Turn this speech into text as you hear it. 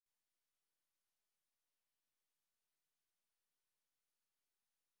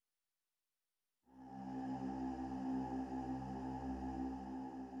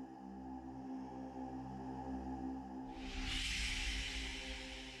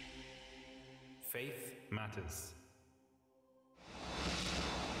Faith Matters.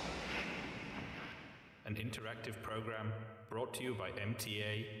 An interactive program brought to you by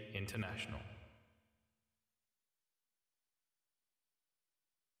MTA International.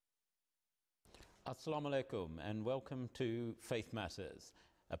 Assalamu alaikum and welcome to Faith Matters,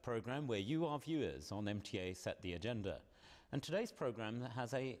 a program where you, our viewers on MTA, set the agenda. And today's program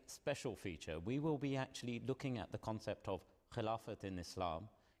has a special feature. We will be actually looking at the concept of Khilafat in Islam,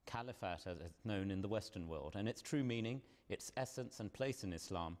 Caliphate as it's known in the Western world, and its true meaning, its essence and place in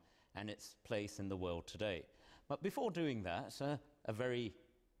Islam, and its place in the world today. But before doing that, a very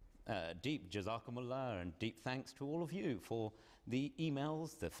deep jazakumullah and deep thanks to all of you for the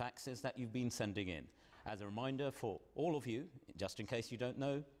emails, the faxes that you've been sending in. As a reminder for all of you, just in case you don't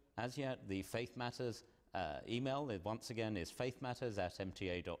know as yet, the Faith Matters email, once again, is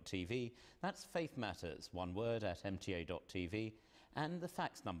faithmatters@mta.tv. That's Faith Matters, one word, @mta.tv. And the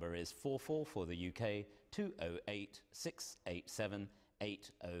fax number is 44 for the UK, 208 687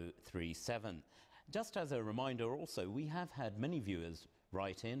 8037. Just as a reminder also, we have had many viewers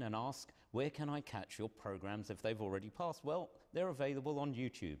write in and ask, where can I catch your programs if they've already passed? Well, they're available on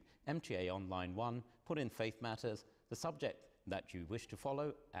YouTube, MTA Online 1, put in Faith Matters, the subject that you wish to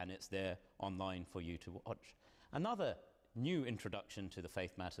follow, and it's there online for you to watch. Another new introduction to the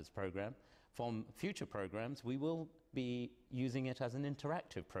Faith Matters program. From future programs, we will be using it as an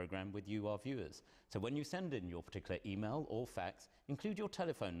interactive program with you, our viewers. So when you send in your particular email or fax, include your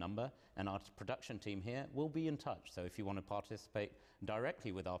telephone number, and our production team here will be in touch. So if you want to participate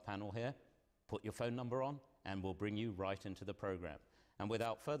directly with our panel here, put your phone number on, and we'll bring you right into the program. And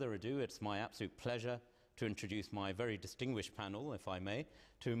without further ado, it's my absolute pleasure to introduce my very distinguished panel, if I may.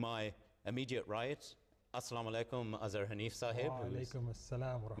 To my immediate right, Assalamu alaikum, Azhar Hanif Sahib. Wa alaikum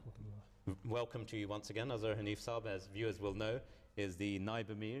assalam wa rahmatullah. Welcome to you once again. Azhar Hanif Sahib, as viewers will know, is the Naib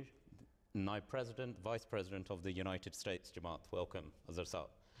Amir, Naib President, Vice President of the United States Jamaat. Welcome, Azhar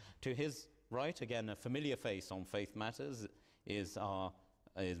Sahib. To his right, again, a familiar face on Faith Matters is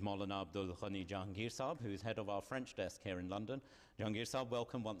Maulana Abdul Ghani Jahangir Sahib, who is head of our French desk here in London. Jahangir Sahib,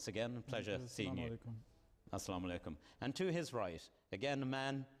 welcome once again. Pleasure seeing you. Assalamu alaikum. And to his right, again, a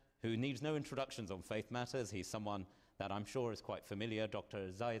man who needs no introductions on Faith Matters. He's someone that I'm sure is quite familiar,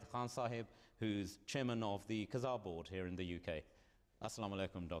 Dr. Zaid Khan Sahib, who's chairman of the Qaza board here in the UK. Assalamu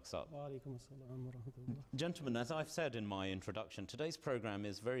alaikum, Dr. Sahib. Wa alaikum assalam wa rahmatullah. Gentlemen, as I've said in my introduction, today's program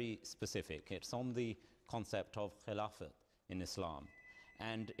is very specific. It's on the concept of Khilafat in Islam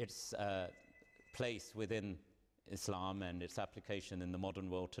and its place within Islam and its application in the modern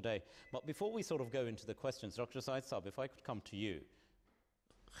world today. But before we sort of go into the questions, Dr. Zaid Sahib, if I could come to you.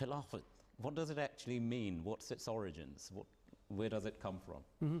 Khilafat, what does it actually mean? What's its origins? Where does it come from?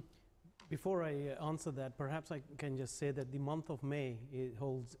 Before I answer that, perhaps I can just say that the month of May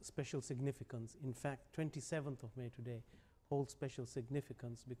holds special significance. In fact, 27th of May today holds special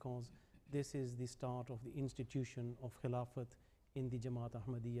significance because this is the start of the institution of Khilafat in the Jamaat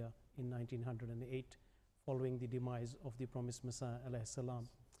Ahmadiyya in 1908, following the demise of the promised Messiah alayhi salam.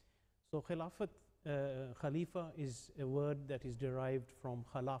 So Khilafat, Khalifa is a word that is derived from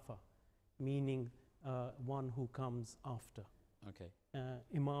Khalafa, meaning one who comes after. Okay.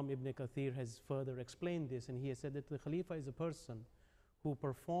 Imam Ibn Kathir has further explained this, and he has said that the Khalifa is a person who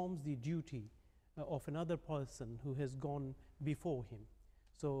performs the duty of another person who has gone before him.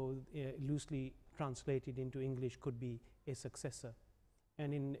 So loosely translated into English could be a successor.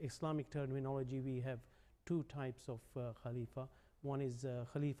 And in Islamic terminology, we have two types of Khalifa. One is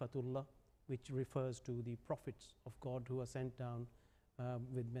Khalifatullah, which refers to the prophets of God who are sent down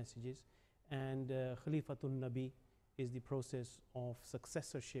with messages. And Khalifatul Nabi is the process of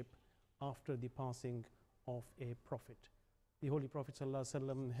successorship after the passing of a prophet. The Holy Prophet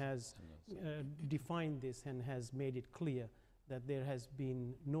ﷺ has defined this and has made it clear that there has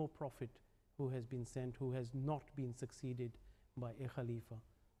been no prophet who has been sent who has not been succeeded by a Khalifa.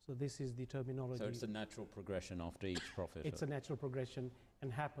 So this is the terminology. So it's a natural progression after each prophet. It's a natural progression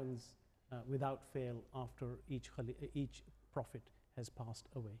and happens without fail after each prophet has passed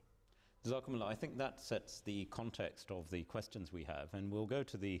away. Jazakumullah, I think that sets the context of the questions we have, and we'll go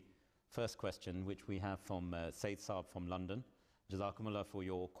to the first question, which we have from Said Saab from London. Jazakumullah for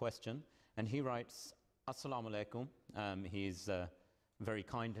your question. And he writes, Assalamu alaikum. He's very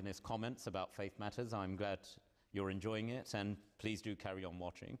kind in his comments about Faith Matters. I'm glad you're enjoying it, and please do carry on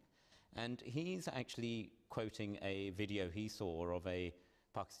watching. And he's actually quoting a video he saw of a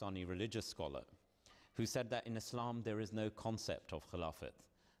Pakistani religious scholar who said that in Islam there is no concept of Khilafat.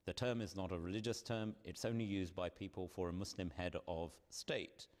 The term is not a religious term, it's only used by people for a Muslim head of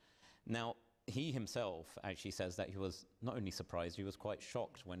state. Now, he himself actually says that he was not only surprised, he was quite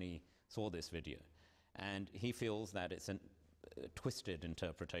shocked when he saw this video, and he feels that it's a twisted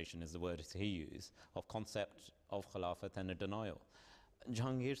interpretation, is the word he used, of concept of Khilafat and a denial.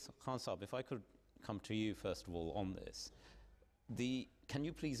 Jahangir Khan Sahib, if I could come to you first of all on this. Can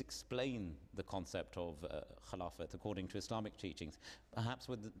you please explain the concept of Khilafat according to Islamic teachings, perhaps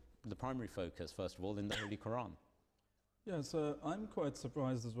with the primary focus, first of all, in the Holy Quran? Yes, I'm quite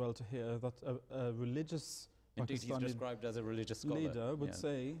surprised as well to hear that a religious Indeed, he's described as a religious scholar. Leader would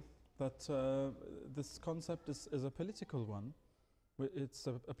say that this concept is a political one. It's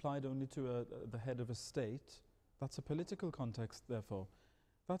applied only to the head of a state. That's a political context, therefore.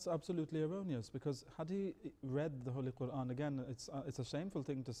 That's absolutely erroneous, because had he read the Holy Quran, again, it's a shameful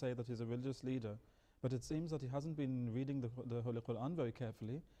thing to say that he's a religious leader, but it seems that he hasn't been reading the Holy Quran very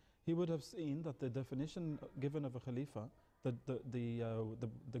carefully. He would have seen that the definition given of a Khalifa,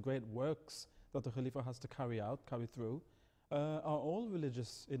 the great works that the Khalifa has to carry through, are all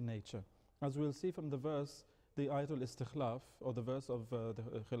religious in nature. As we'll see from the verse, the Ayatul Istikhlaf, or the verse of the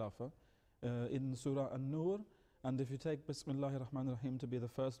Khilafah, in Surah An-Nur, and if you take Bismillahir Rahmanir Rahim to be the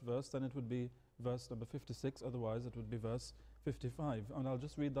first verse, then it would be verse number 56, otherwise it would be verse 55. And I'll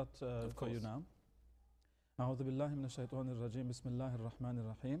just read that for you now. أعوذ بالله من الشيطان الرجيم بسم الله الرحمن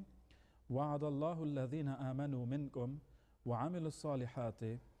الرحيم وعد الله الذين آمنوا منكم وعملوا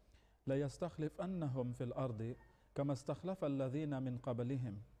الصالحات ليستخلفنهم في الأرض كما استخلف الذين من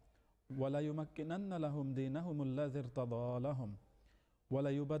قبلهم وليمكنن لهم دينهم الذي ارتضى لهم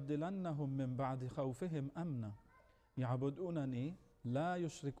وليبدلنهم من بعد خوفهم أمنا يعبدونني لا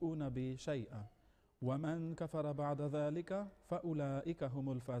يشركون بي شيئا ومن كفر بعد ذلك فأولئك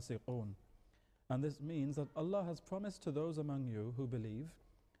هم الفاسقون. And this means that Allah has promised to those among you who believe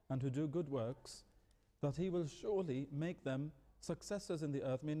and who do good works that He will surely make them successors in the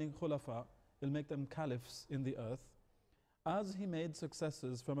earth, meaning khulafa, He'll make them caliphs in the earth, as He made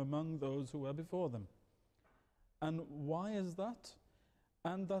successors from among those who were before them. And why is that?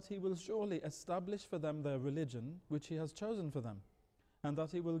 And that He will surely establish for them their religion, which He has chosen for them, and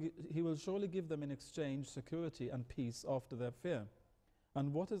that He will surely give them in exchange security and peace after their fear.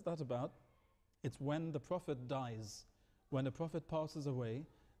 And what is that about? It's when the Prophet dies, when a Prophet passes away,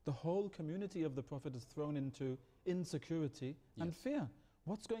 the whole community of the Prophet is thrown into insecurity and fear.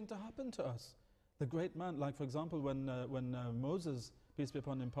 What's going to happen to us? The great man, like for example, when Moses, peace be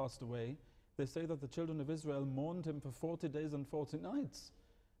upon him, passed away, they say that the children of Israel mourned him for 40 days and 40 nights.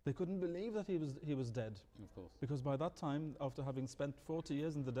 They couldn't believe that he was dead. Of course. Because by that time, after having spent 40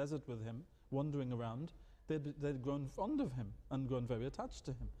 years in the desert with him, wandering around, they'd grown fond of him and grown very attached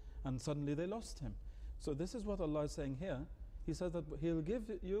to him. And suddenly they lost him. So this is what Allah is saying here. He says that He'll give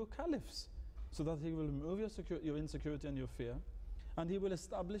you caliphs, so that He will remove your insecurity and your fear, and He will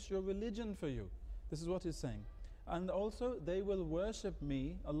establish your religion for you. This is what He's saying. And also they will worship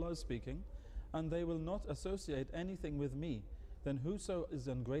me, Allah is speaking, and they will not associate anything with me. Then whoso is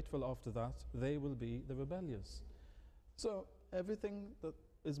ungrateful after that, they will be the rebellious. So everything that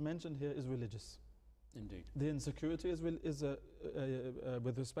is mentioned here is religious. Indeed. The insecurity is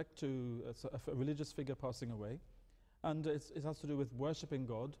with respect to a religious figure passing away, and it has to do with worshipping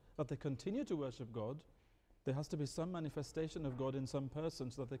God, that they continue to worship God. There has to be some manifestation of God in some person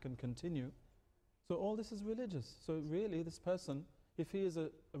so that they can continue. So all this is religious. So really this person, if he is a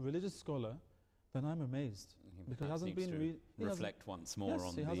religious scholar, then I'm amazed. Because he hasn't been reflect once more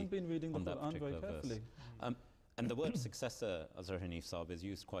on he hasn't been reading the Quran very carefully. And the word successor, Azhar Hanif Saab, is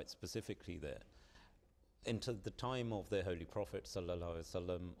used quite specifically there. Into the time of the Holy Prophet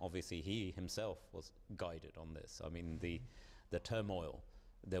ﷺ, obviously he himself was guided on this. I mean, the turmoil,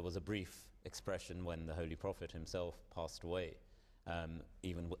 there was a brief expression when the Holy Prophet himself passed away,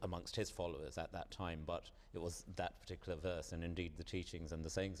 even amongst his followers at that time, but it was that particular verse and indeed the teachings and the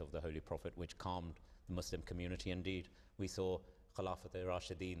sayings of the Holy Prophet which calmed the Muslim community. Indeed, we saw Khilafat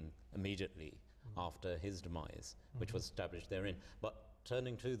al-Rashidin immediately after his demise, which was established therein. But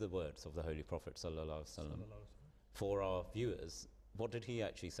turning to the words of the Holy Prophet ﷺ, for our viewers, what did he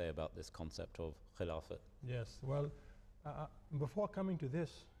actually say about this concept of Khilafat? Yes, well, before coming to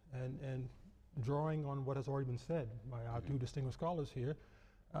this and drawing on what has already been said by our two distinguished scholars here,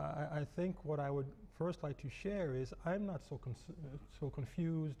 I think what I would first like to share is I'm not so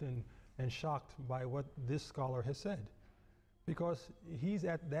confused and shocked by what this scholar has said, because he's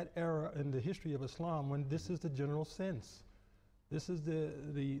at that era in the history of Islam when this is the general sense. This is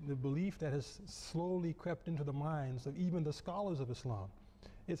the belief that has slowly crept into the minds of even the scholars of Islam.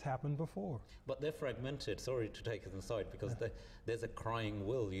 It's happened before. But they're fragmented, sorry to take it aside, because there's a crying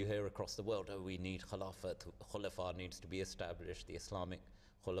will you hear across the world, oh, we need Khilafat, Khulafa needs to be established, the Islamic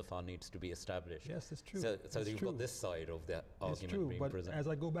Khulafa needs to be established. Yes, it's true. So It's you've true. got this side of the It's argument true, being but presented. as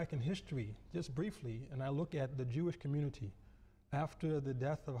I go back in history, just briefly, and I look at the Jewish community, after the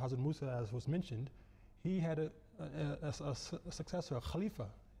death of Hazrat Musa, as was mentioned, he had a successor, a Khalifa.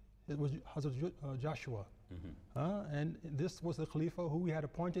 It was Hazrat Joshua. And this was the Khalifa who he had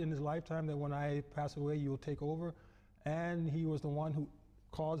appointed in his lifetime that when I pass away, you will take over. And he was the one who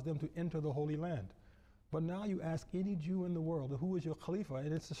caused them to enter the Holy Land. But now you ask any Jew in the world, who is your Khalifa?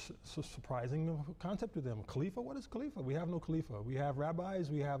 And it's a surprising concept to them. Khalifa? What is Khalifa? We have no Khalifa. We have rabbis,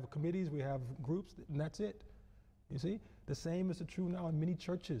 we have committees, we have groups, and that's it. You see? The same is true now in many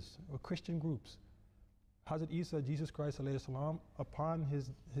churches or Christian groups. Hazrat Isa, Jesus Christ, alayhi salam, upon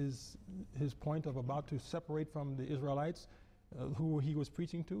his point of about to separate from the Israelites, who he was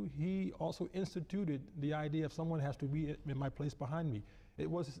preaching to, he also instituted the idea of someone has to be in my place behind me. It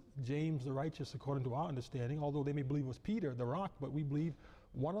was James the righteous, according to our understanding, although they may believe it was Peter, the rock, but we believe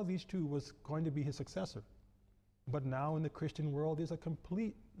one of these two was going to be his successor. But now in the Christian world, there's a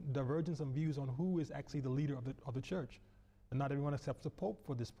complete divergence of views on who is actually the leader of the church. And not everyone accepts the Pope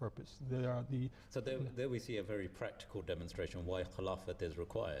for this purpose. So there we see a very practical demonstration why Khilafat is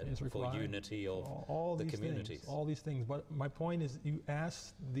required, for unity of all the these communities. Things, all these things. But my point is, you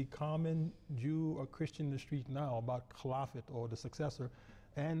ask the common Jew or Christian in the street now about Khilafat or the successor,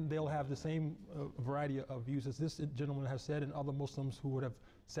 and they'll have the same variety of views as this gentleman has said, and other Muslims who would have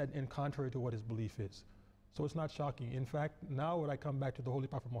said in contrary to what his belief is. So it's not shocking. In fact, now when I come back to the Holy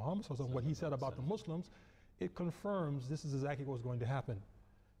Prophet Muhammad, what he said about the Muslims, it confirms this is exactly what's going to happen.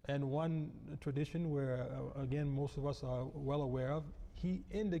 And one tradition where, again, most of us are well aware of, he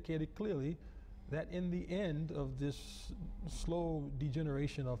indicated clearly that in the end of this slow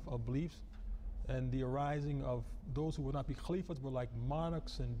degeneration of beliefs and the arising of those who would not be Khalifas, but like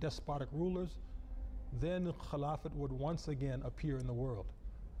monarchs and despotic rulers, then Khilafat would once again appear in the world.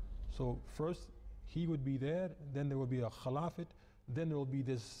 So first, he would be there, then there would be a Khilafat, then there will be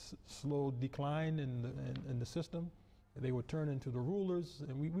this slow decline in the system. They would turn into the rulers,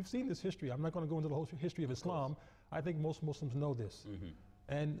 and we've seen this history. I'm not going to go into the whole history of Islam. I think most Muslims know this.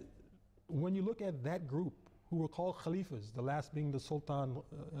 And when you look at that group, who were called Khalifas, the last being the Sultan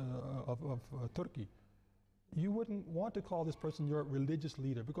of Turkey, you wouldn't want to call this person your religious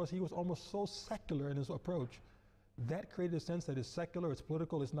leader because he was almost so secular in his approach. That created a sense that it's secular, it's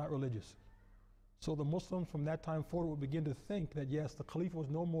political, it's not religious. So the Muslims from that time forward would begin to think that yes, the Khalifa was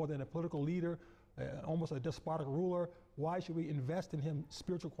no more than a political leader, almost a despotic ruler. Why should we invest in him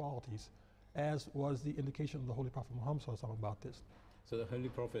spiritual qualities, as was the indication of the Holy Prophet Muhammad about this. So the Holy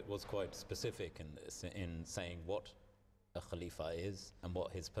Prophet was quite specific in this, in saying what a Khalifa is and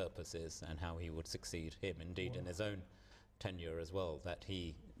what his purpose is and how he would succeed him. Indeed, in his own tenure as well, that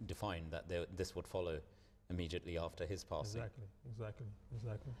he defined that this would follow immediately after his passing. Exactly.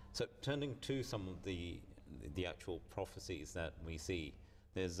 So turning to some of the actual prophecies that we see,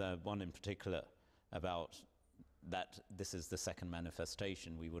 there's one in particular about that this is the second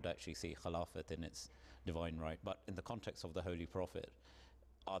manifestation. We would actually see Khilafat in its divine right. But in the context of the Holy Prophet,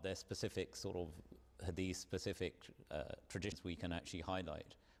 are there specific sort of hadith specific traditions we can actually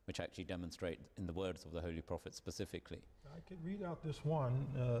highlight which actually demonstrate in the words of the Holy Prophet specifically? I could read out this one,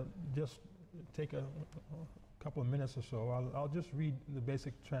 just take a couple of minutes or so. I'll just read the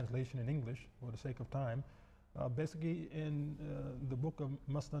basic translation in English for the sake of time. Basically, in the book of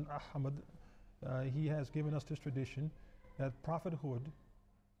Musnad Ahmad, he has given us this tradition that prophethood,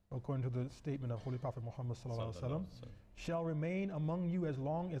 according to the statement of Holy Prophet Muhammad ﷺ, shall remain among you as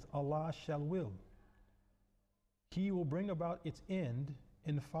long as Allah shall will. He will bring about its end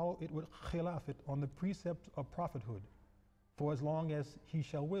and follow it with khilafat on the precepts of prophethood for as long as he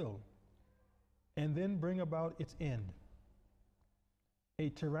shall will, and then bring about its end. A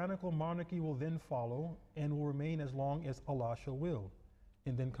tyrannical monarchy will then follow and will remain as long as Allah shall will,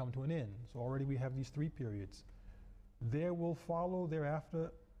 and then come to an end. So already we have these three periods. There will follow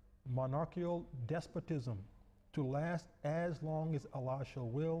thereafter monarchical despotism to last as long as Allah shall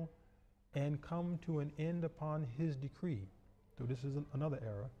will and come to an end upon his decree. So this is another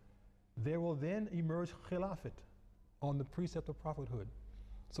era. There will then emerge khilafat on the precept of prophethood.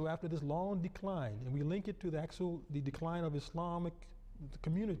 So after this long decline, and we link it to the decline of Islamic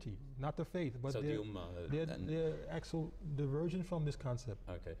community, not the faith, but so their actual diversion from this concept.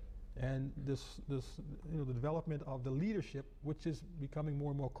 Okay. And this the development of the leadership, which is becoming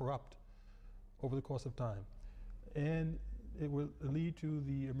more and more corrupt over the course of time. And it will lead to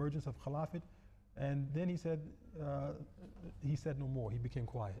the emergence of Khilafat. And then he said no more. He became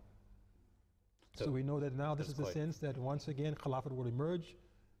quiet. So we know that now this is the sense that once again Khilafat will emerge,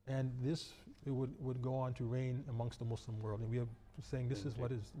 and this would go on to reign amongst the Muslim world. And we are saying this is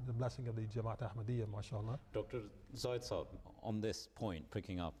what is the blessing of the Jamaat Ahmadiyya, mashallah. Dr. Zaid Saab, on this point,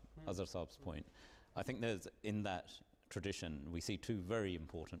 picking up Azhar Saab's point, I think there's, in that tradition, we see two very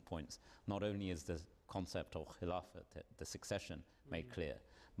important points. Not only is the concept of Khilafat, the succession, made clear,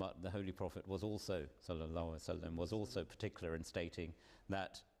 but the Holy Prophet was also, sallallahu alaihi wasallam, was also particular in stating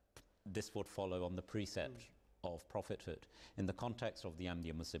that this would follow on the precept of prophethood. In the context of the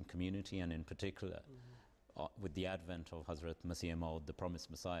Ahmadiyya Muslim community, and in particular with the advent of Hazrat Masih Maud, the promised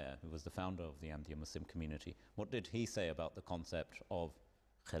Messiah, who was the founder of the Ahmadiyya Muslim community, what did he say about the concept of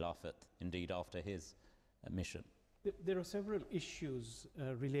Khilafat, indeed after his mission? There are several issues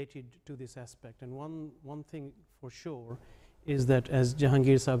related to this aspect, and one thing for sure is that, as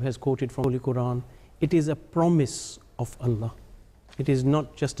Jahangir Sahib has quoted from Holy Quran, it is a promise of Allah. It is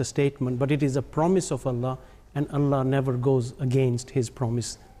not just a statement, but it is a promise of Allah, and Allah never goes against his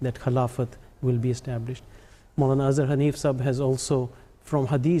promise that Khilafat will be established. Maulana Azhar Hanif Sahib has also, from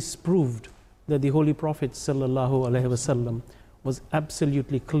hadith, proved that the Holy Prophet sallallahu alaihi wasallam was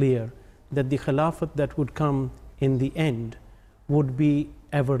absolutely clear that the Khilafat that would come in the end would be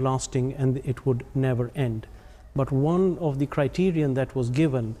everlasting and it would never end. But one of the criterion that was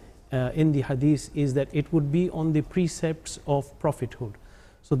given in the hadith is that it would be on the precepts of prophethood.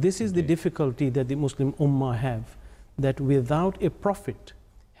 So this is the difficulty that the Muslim Ummah have, that without a prophet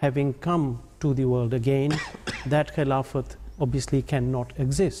having come to the world again, that Khilafat obviously cannot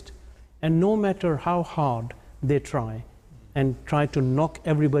exist. And no matter how hard they try and try to knock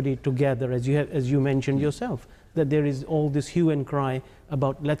everybody together, as you mentioned yourself, that there is all this hue and cry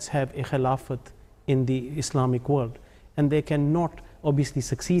about let's have a Khilafat in the Islamic world. And they cannot obviously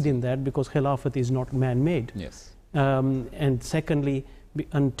succeed in that because Khilafat is not man-made. Yes. And secondly,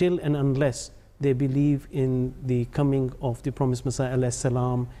 until and unless they believe in the coming of the promised Messiah alayhi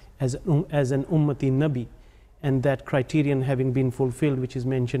salam as an Ummati Nabi, and that criterion having been fulfilled, which is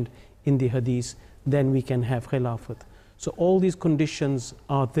mentioned in the hadith, then we can have Khilafat. So all these conditions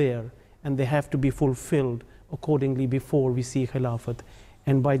are there, and they have to be fulfilled accordingly before we see Khilafat.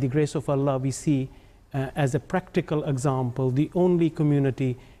 And by the grace of Allah, we see as a practical example the only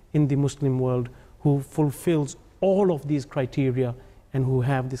community in the Muslim world who fulfills all of these criteria and who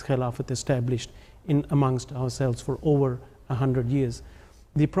have this Khilafat established in amongst ourselves for over 100 years.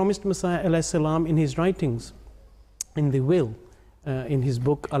 The promised Messiah alayhi salam, in his writings, in the will, in his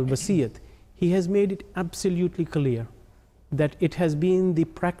book Al-Wasiyat, he has made it absolutely clear that it has been the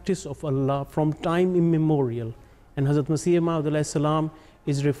practice of Allah from time immemorial. And Hazrat Masih Maud alayhi salam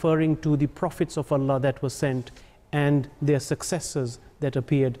is referring to the prophets of Allah that were sent and their successors that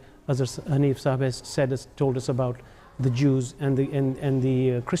appeared. As Hanif Sahib has said, told us about the Jews and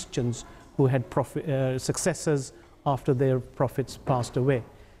the Christians who had successors after their prophets passed away.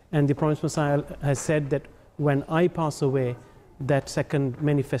 And the promised Messiah has said that when I pass away, that second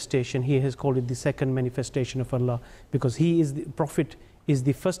manifestation, he has called it the second manifestation of Allah, because he is the prophet, is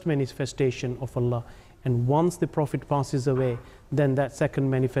the first manifestation of Allah. And once the prophet passes away, then that second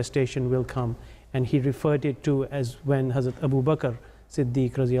manifestation will come. And he referred it to as when Hazrat Abu Bakr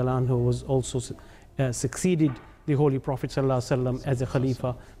Siddiq radiallahu anhu was also succeeded the Holy Prophet sallallahu alaihi wasallam as a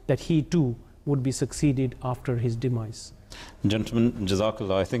Khalifa, that he too would be succeeded after his demise. Gentlemen,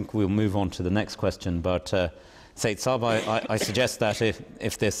 Jazakallah, I think we'll move on to the next question, but Sayyid Saab, I suggest that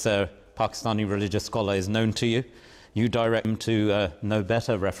if this Pakistani religious scholar is known to you, you direct him to no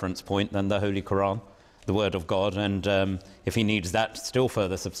better reference point than the Holy Quran, the Word of God, and if he needs that still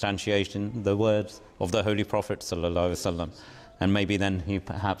further substantiation, the words of the Holy Prophet sallallahu alaihi wasallam, and maybe then he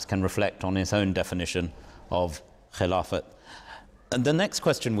perhaps can reflect on his own definition of Khilafat. And the next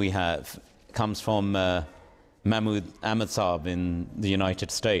question we have comes from Mahmoud Ahmad Saab in the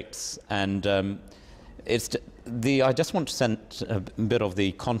United States, and I just want to send a bit of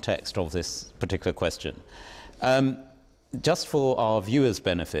the context of this particular question. Just for our viewers'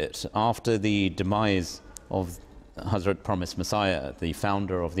 benefit, after the demise of Hazrat Promised Messiah, the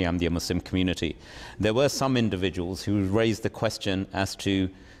founder of the Ahmadiyya Muslim community, there were some individuals who raised the question as to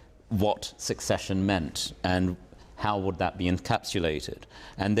what succession meant and how would that be encapsulated.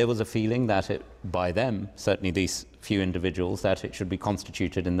 And there was a feeling that by them, certainly these few individuals, that it should be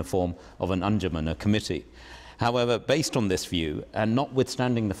constituted in the form of an anjuman, a committee. However, based on this view, and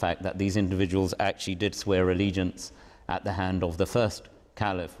notwithstanding the fact that these individuals actually did swear allegiance at the hand of the first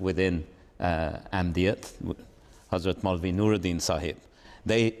caliph within Ahmadiyyat, Hazrat Maulvi Nuruddin Sahib,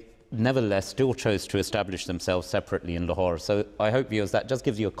 they nevertheless still chose to establish themselves separately in Lahore. So I hope, viewers, that just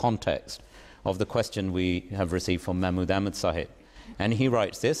gives you a context of the question we have received from Mahmoud Ahmad Sahib. And he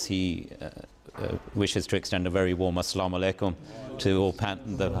writes this, he wishes to extend a very warm assalamu alaikum to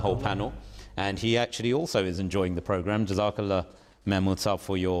the whole panel. And he actually also is enjoying the program. Jazakallah Mahmood Saab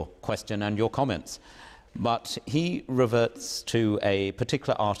for your question and your comments. But he reverts to a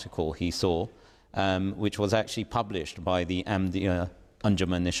particular article he saw, which was actually published by the Ahmadiyya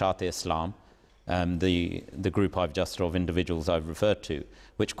Anjuman Nishat-e-Islam, the group of individuals I've referred to,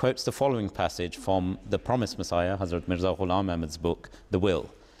 which quotes the following passage from the promised Messiah, Hazrat Mirza Ghulam Ahmad's book, The Will.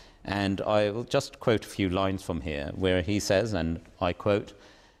 And I will just quote a few lines from here, where he says, and I quote,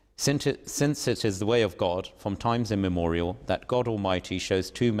 since it is the way of God from times immemorial that God Almighty shows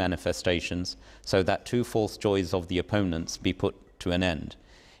two manifestations so that two false joys of the opponents be put to an end,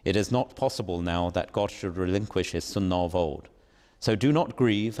 it is not possible now that God should relinquish his sunnah of old. So do not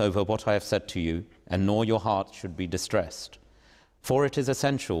grieve over what I have said to you, and nor your heart should be distressed. For it is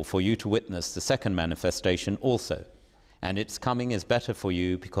essential for you to witness the second manifestation also, and its coming is better for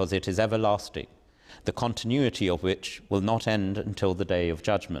you because it is everlasting, the continuity of which will not end until the day of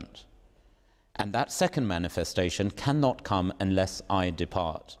judgment. And that second manifestation cannot come unless I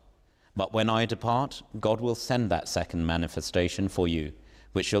depart. But when I depart, God will send that second manifestation for you,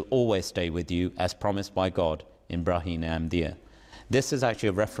 which shall always stay with you as promised by God in Braheen Ahmadiyya. This is actually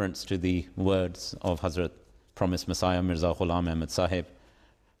a reference to the words of Hazrat Promised Messiah Mirza Ghulam Ahmad Sahib,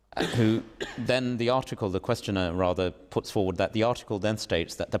 who then the questioner rather puts forward that the article then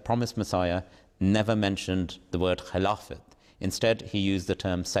states that the Promised Messiah never mentioned the word Khilafat. Instead, he used the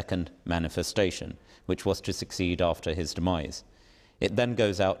term second manifestation, which was to succeed after his demise. It then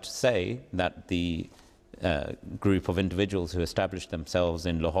goes out to say that the group of individuals who established themselves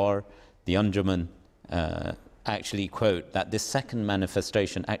in Lahore, the Anjuman, actually quote that this second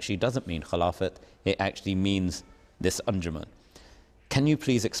manifestation actually doesn't mean Khilafat, it actually means this Anjuman. Can you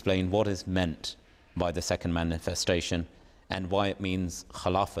please explain what is meant by the second manifestation and why it means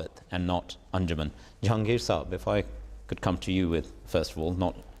Khilafat and not Anjuman? Jahangir Saab, if I could come to you with, first of all,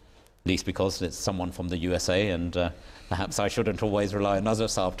 not least because it's someone from the USA, and perhaps I shouldn't always rely on Nazar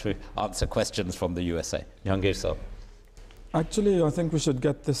Saab to answer questions from the USA. Jahangir Saab. Actually, I think we should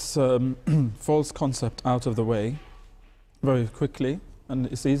get this false concept out of the way very quickly, and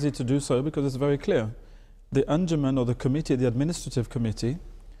it's easy to do so because it's very clear. The Anjuman, or the committee, the administrative committee,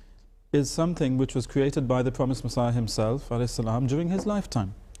 is something which was created by the Promised Messiah himself, ﷺ, during his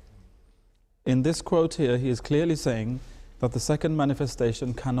lifetime. In this quote here, he is clearly saying that the second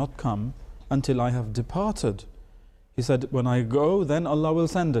manifestation cannot come until I have departed. He said, when I go, then Allah will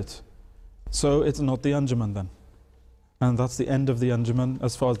send it. So it's not the Anjuman then. And that's the end of the Anjuman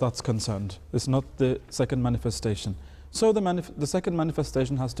as far as that's concerned. It's not the second manifestation. So the second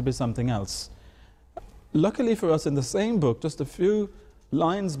manifestation has to be something else. Luckily for us, in the same book, just a few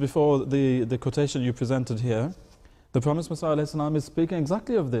lines before the quotation you presented here, the Promised Messiah ﷺ is speaking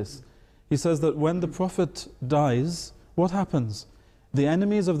exactly of this. He says that when the Prophet dies, what happens? The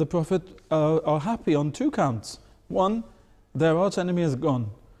enemies of the Prophet are happy on two counts. One, their arch enemy is gone,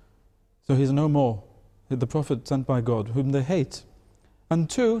 so he's no more, the Prophet sent by God, whom they hate. And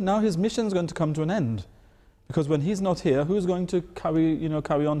two, now his mission is going to come to an end, because when he's not here, who's going to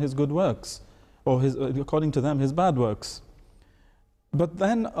carry on his good works, or his, according to them, his bad works? But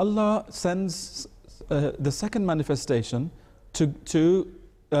then Allah sends the second manifestation to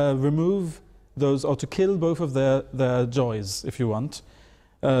remove those, or to kill both of their joys, if you want.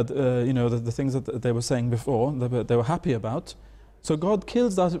 The things that they were saying before, they were happy about. So God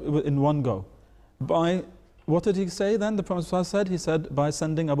kills that in one go. By, what did he say then? The Prophet said, he said, by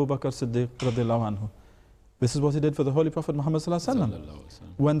sending Abu Bakr Siddiq radiallahu anhu. This is what he did for the Holy Prophet Muhammad sallallahu alaihi wasallam.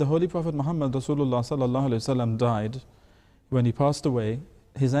 When the Holy Prophet Muhammad Rasulullah sallallahu alaihi wasallam died, when he passed away,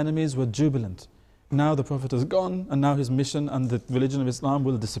 his enemies were jubilant. Now the Prophet is gone, and now his mission and the religion of Islam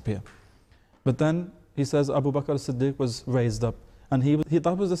will disappear. But then he says Abu Bakr Siddiq was raised up, and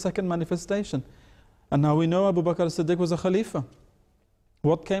that was the second manifestation. And now we know Abu Bakr Siddiq was a Khalifa.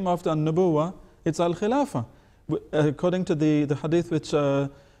 What came after An-Nubuwah? It's Al-Khilafah. According to the hadith which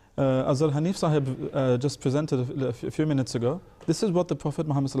Azhar Hanif Sahib just presented a few minutes ago, this is what the Prophet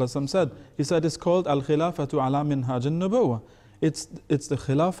Muhammad said. He said it's called Al-Khilafatu ala minhaj an-Nubuwah. It's the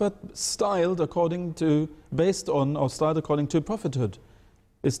Khilafat styled based on or styled according to prophethood.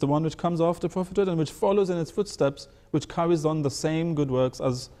 It's the one which comes after prophethood and which follows in its footsteps, which carries on the same good works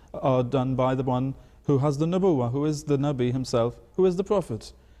as are done by the one who has the Nubuwah, who is the Nabi himself, who is the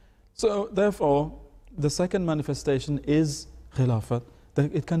Prophet. So therefore, the second manifestation is Khilafat.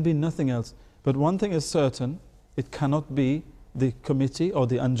 It can be nothing else. But one thing is certain, it cannot be the committee or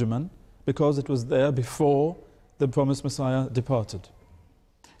the Anjuman, because it was there before the Promised Messiah departed.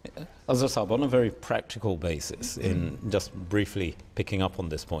 Azhar Saab, on a very practical basis, in just briefly picking up on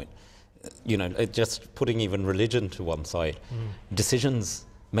this point, just putting even religion to one side, decisions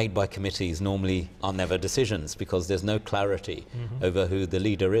made by committees normally are never decisions because there's no clarity over who the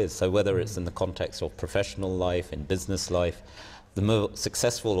leader is. So whether it's in the context of professional life, in business life, the more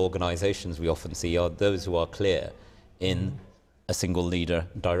successful organizations we often see are those who are clear in a single leader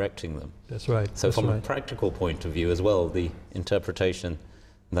directing them. That's right. So that's from right. a practical point of view as well, the interpretation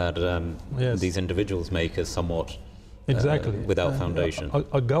that Yes. these individuals make is somewhat Exactly. without foundation.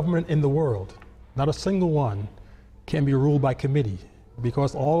 A government in the world, not a single one, can be ruled by committee,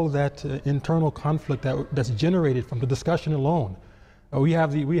 because all of that internal conflict that's generated from the discussion alone. We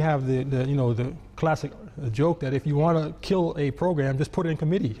have the you know, the classic joke that if you want to kill a program, just put it in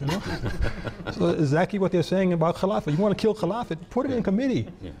committee. You know, so exactly what they're saying about Khilafat. You want to kill Khilafat, put it in committee,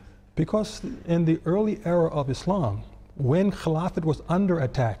 because in the early era of Islam, when Khilafat was under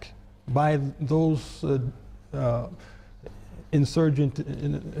attack by those insurgent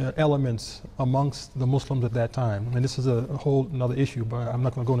elements amongst the Muslims at that time, and this is a whole another issue, but I'm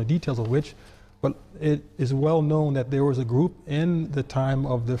not going to go into details of which, but it is well known that there was a group in the time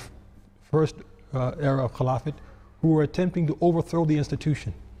of the first era of Khilafat who were attempting to overthrow the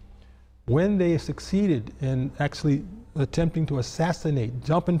institution. When they succeeded in actually attempting to assassinate,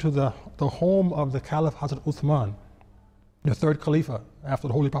 jump into the home of the Caliph Hazrat Uthman, the third Khalifa after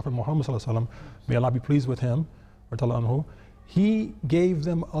the Holy Prophet Muhammad sallallahu alaihi wasallam, may Allah be pleased with him, anhu, he gave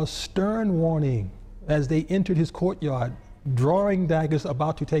them a stern warning as they entered his courtyard, drawing daggers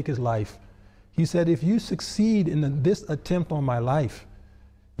about to take his life. He said, if you succeed in this attempt on my life,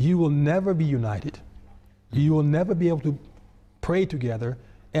 you will never be united. You will never be able to pray together,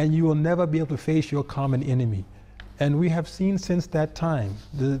 and you will never be able to face your common enemy. And we have seen since that time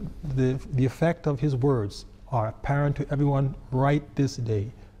the effect of his words are apparent to everyone right this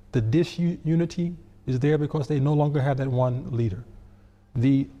day. The disunity is there because they no longer have that one leader.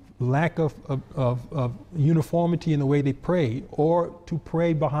 The lack of uniformity in the way they pray, or to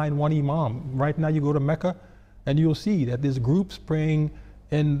pray behind one imam. Right now you go to Mecca and you'll see that there's groups praying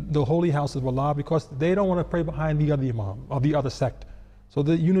in the holy house of Allah because they don't want to pray behind the other imam or the other sect. So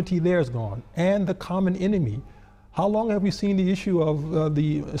the unity there is gone. And the common enemy. How long have we seen the issue of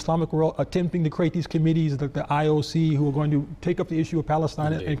the Islamic world attempting to create these committees, like the IOC, who are going to take up the issue of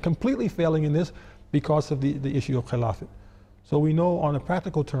Palestine and completely failing in this because of the issue of Khilafat? So we know on a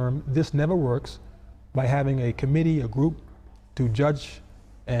practical term, this never works by having a committee, a group to judge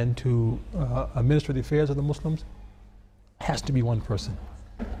and to administer the affairs of the Muslims. It has to be one person.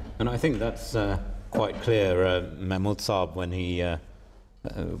 And I think that's quite clear, Mahmoud Saab, when he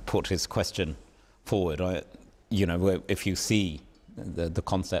put his question forward. You know, if you see the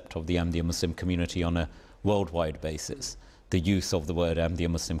concept of the Ahmadiyya Muslim community on a worldwide basis, the use of the word Ahmadiyya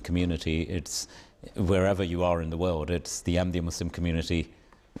Muslim community, it's wherever you are in the world, it's the Ahmadiyya Muslim community,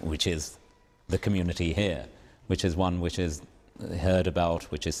 which is the community here, which is one which is heard about,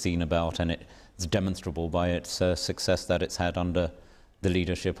 which is seen about, and it's demonstrable by its success that it's had under the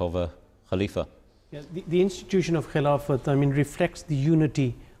leadership of a Khalifa. Yeah, the institution of Khilafat, I mean, reflects the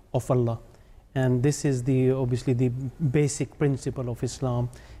unity of Allah. And this is obviously the basic principle of Islam.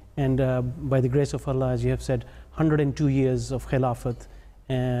 And by the grace of Allah, as you have said, 102 years of Khilafat,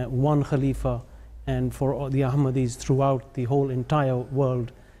 one Khalifa, and for all the Ahmadis throughout the whole entire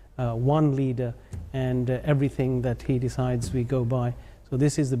world, one leader, and everything that he decides we go by. So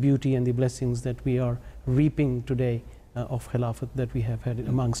this is the beauty and the blessings that we are reaping today of Khilafat that we have had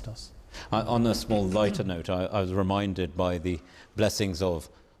amongst us. On a small lighter note, I was reminded by the blessings of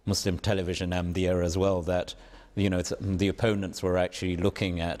Muslim television Ahmadiyya as well, that the opponents were actually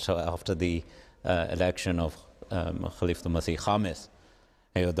looking at, after the election of Khalifa Masih Khamis,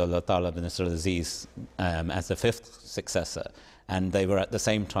 Ayatollah Talib bin Nasr al-Aziz, as the fifth successor, and they were at the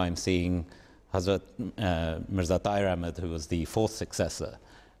same time seeing Hazrat Mirza Tahir Ahmad, who was the fourth successor,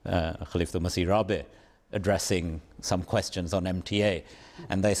 Khalifa Masih Rabi, addressing some questions on MTA.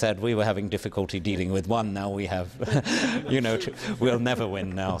 And they said, we were having difficulty dealing with one, now we have, we'll never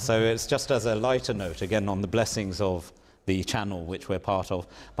win now. So it's just as a lighter note, again, on the blessings of the channel which we're part of.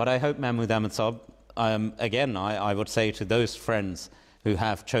 But I hope, Mahmoud Ahmad Saab, again, I would say to those friends who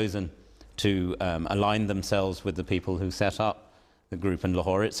have chosen to align themselves with the people who set up the group in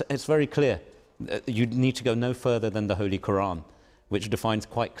Lahore, it's very clear. You need to go no further than the Holy Quran, which defines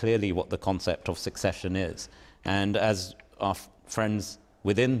quite clearly what the concept of succession is. And as our friends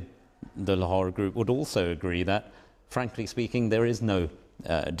within the Lahore group would also agree that, frankly speaking, there is no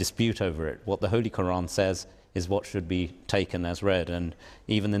dispute over it. What the Holy Quran says is what should be taken as read. And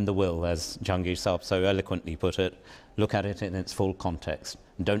even in the will, as Jahangir Saab so eloquently put it, look at it in its full context.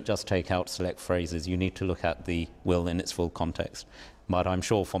 Don't just take out select phrases. You need to look at the will in its full context. But I'm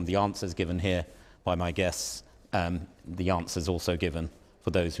sure from the answers given here by my guests, the answers also given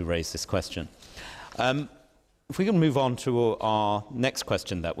for those who raised this question. If we can move on to our next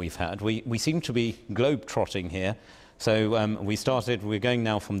question that we've had. We seem to be globe-trotting here. So we're going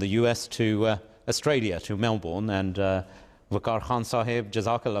now from the US to Australia, to Melbourne. And Waqar Khan Sahib,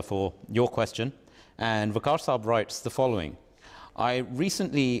 Jazakallah for your question. And Waqar Sahib writes the following. I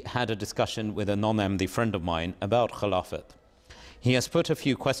recently had a discussion with a non-Ahmadi friend of mine about Khilafat. He has put a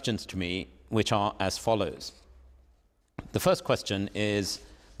few questions to me, which are as follows. The first question is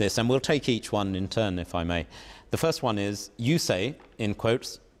this, and we'll take each one in turn, if I may. The first one is, you say, in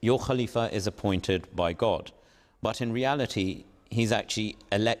quotes, your Khalifa is appointed by God, but in reality, he's actually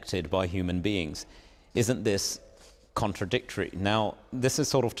elected by human beings. Isn't this contradictory? Now, this is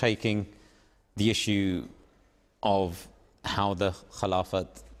sort of taking the issue of how the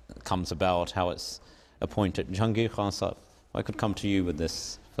Khilafat comes about, how it's appointed. Jahangir Khan Sahib, I could come to you with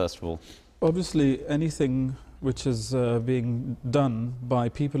this, first of all. Obviously, anything which is being done by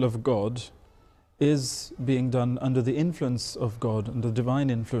people of God is being done under the influence of God, under divine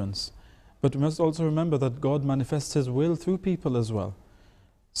influence. But we must also remember that God manifests His will through people as well.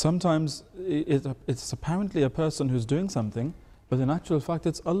 Sometimes it's apparently a person who's doing something, but in actual fact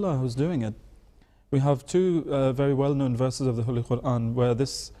it's Allah who's doing it. We have two very well-known verses of the Holy Quran where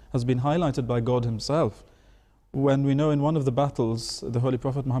this has been highlighted by God Himself. When we know in one of the battles, the Holy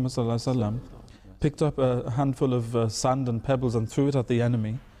Prophet Muhammad ﷺ picked up a handful of sand and pebbles and threw it at the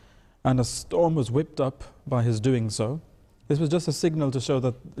enemy, and a storm was whipped up by his doing so. This was just a signal to show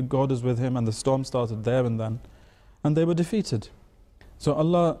that God is with him, and the storm started there and then, and they were defeated. So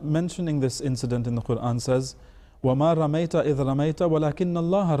Allah, mentioning this incident in the Quran, says, وَمَا رَمَيْتَ إِذْ رَمَيْتَ وَلَكِنَّ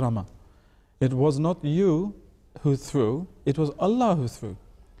اللَّهَ رَمَى. It was not you who threw, it was Allah who threw.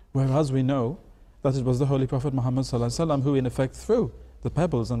 Whereas we know that it was the Holy Prophet Muhammad ﷺ who in effect threw the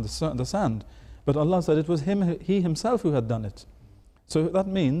pebbles and the sand. But Allah said it was He Himself who had done it. So that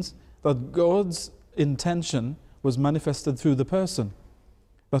means that God's intention was manifested through the person.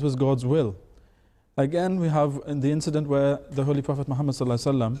 That was God's will. Again, we have in the incident where the Holy Prophet Muhammad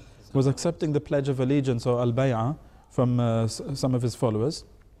ﷺ was accepting the pledge of allegiance, or al-bay'ah, from some of his followers.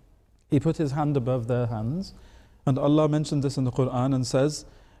 He put his hand above their hands, and Allah mentioned this in the Quran and says,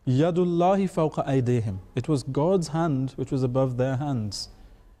 Yadullahi fawqa aydihim. It was God's hand which was above their hands,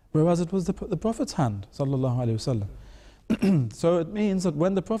 whereas it was the Prophet's hand, sallallahu alaihi wasallam. So it means that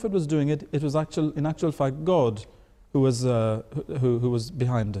when the Prophet was doing it, it was in actual fact God who was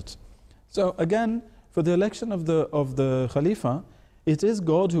behind it. So again, for the election of the Khalifa, it is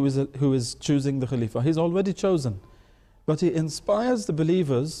God who is choosing the Khalifa. He's already chosen, but He inspires the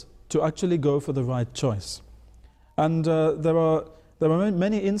believers to actually go for the right choice. And there are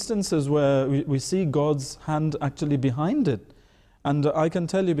many instances where we see God's hand actually behind it. And I can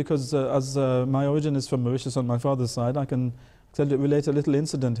tell you, because as my origin is from Mauritius on my father's side, I can relate a little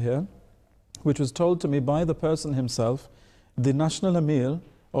incident here, which was told to me by the person himself, the national Amir,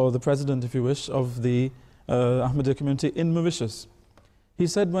 or the president, if you wish, of the Ahmadiyya community in Mauritius. He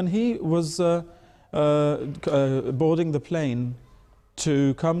said when he was boarding the plane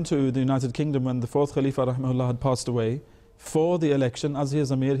to come to the United Kingdom when the fourth Khalifa rahimahullah had passed away, for the election, as he is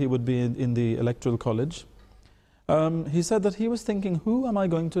Amir, he would be in the electoral college. He said that he was thinking, who am I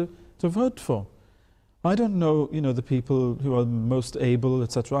going to vote for? I don't know, the people who are most able,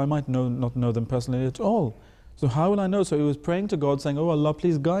 etc. I might not know them personally at all. So how will I know? So he was praying to God, saying, oh Allah,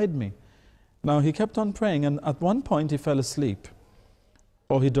 please guide me. Now he kept on praying, and at one point he fell asleep,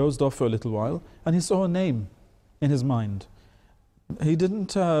 or he dozed off for a little while, and he saw a name in his mind. He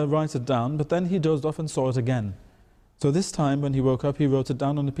didn't write it down, but then he dozed off and saw it again. So this time when he woke up, he wrote it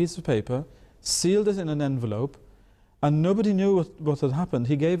down on a piece of paper, sealed it in an envelope, and nobody knew what had happened.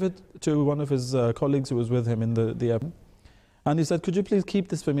 He gave it to one of his colleagues who was with him in the airport, and he said, could you please keep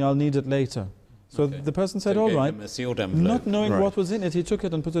this for me, I'll need it later. So the person said, all right, not knowing what was in it, he took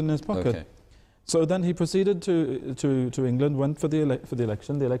it and put it in his pocket. Okay. So then he proceeded to England, went for the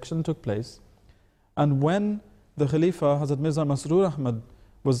election. The election took place, and when the Khalifa, Hazrat Mirza Masroor Ahmad,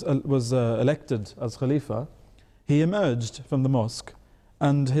 was elected as Khalifa, he emerged from the mosque,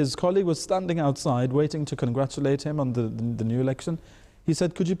 and his colleague was standing outside waiting to congratulate him on the new election. He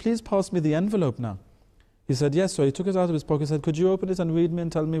said, could you please pass me the envelope now? He said, yes. So he took it out of his pocket, said, could you open it and read me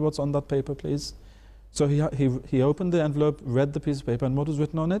and tell me what's on that paper, please? So he opened the envelope, read the piece of paper, and what was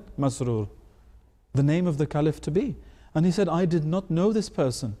written on it? Masroor, the name of the Caliph to be. And he said, I did not know this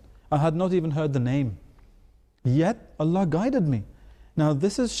person. I had not even heard the name. Yet Allah guided me. Now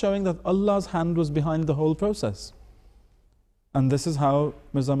this is showing that Allah's hand was behind the whole process. And this is how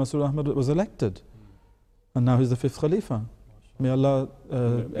Mirza Masroor Ahmad was elected. And now he's the fifth Khalifa. May Allah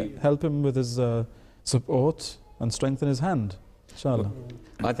help him with his support and strengthen his hand. Inshallah.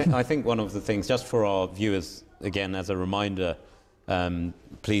 I think one of the things, just for our viewers, again, as a reminder,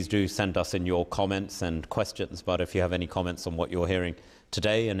 please do send us in your comments and questions. But if you have any comments on what you're hearing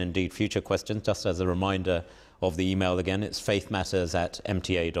today, and indeed future questions, just as a reminder of the email again, it's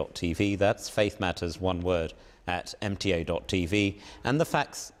faithmatters@mta.tv. That's faithmatters, one word, at mta.tv. And the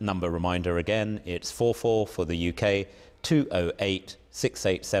fax number reminder again, it's 44 for the UK, 208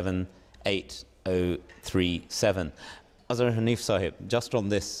 687 8037. Azhar Hanif Sahib, just on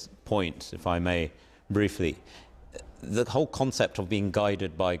this point, if I may briefly, the whole concept of being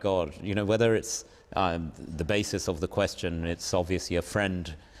guided by God, you know, whether it's the basis of the question, it's obviously a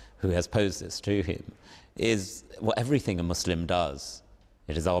friend who has posed this to him, is what everything a Muslim does.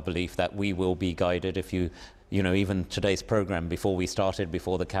 It is our belief that we will be guided. If you know, even today's program, before we started,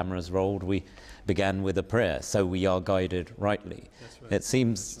 before the cameras rolled, we began with a prayer, so we are guided rightly. That's right. It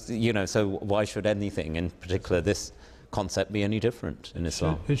seems, you know, so why should anything, in particular this concept, be any different in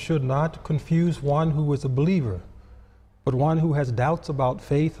Islam? It should not confuse one who is a believer, but one who has doubts about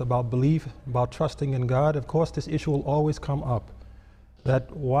faith, about belief, about trusting in God. Of course, this issue will always come up.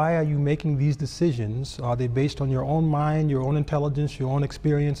 That why are you making these decisions? Are they based on your own mind, your own intelligence, your own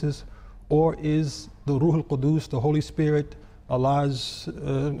experiences? Or is the Ruh al-Qudus, the Holy Spirit, Allah's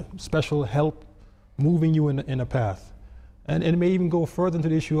special help moving you in a path? And it may even go further into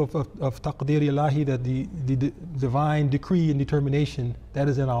the issue of taqdeer ilahi, that the divine decree and determination that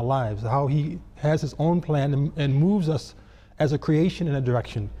is in our lives, how He has His own plan and moves us as a creation in a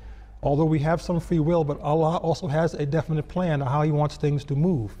direction. Although we have some free will, but Allah also has a definite plan of how He wants things to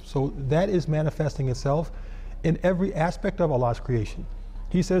move. So that is manifesting itself in every aspect of Allah's creation.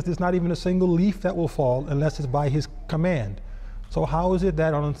 He says there's not even a single leaf that will fall unless it's by His command. So how is it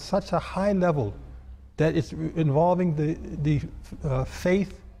that on such a high level, that it's involving the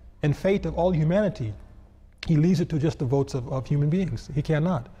faith and fate of all humanity, He leaves it to just the votes of human beings? He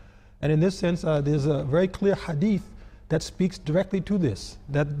cannot. And in this sense, there's a very clear hadith that speaks directly to this,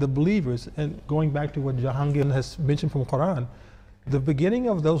 that the believers, and going back to what Jahangir has mentioned from Quran, the beginning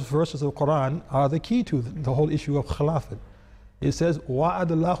of those verses of Quran are the key to the whole issue of Khilafat. It says, وَعَدَ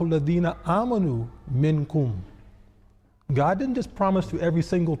اللَّهُ الَّذِينَ آمَنُوا مِنْكُمْ. God didn't just promise to every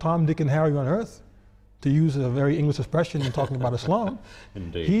single Tom, Dick, and Harry on earth, to use a very English expression in talking about Islam.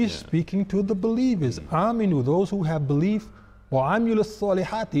 Indeed, He's speaking to the believers. Aminu, those who have belief, وَعَمِلُوا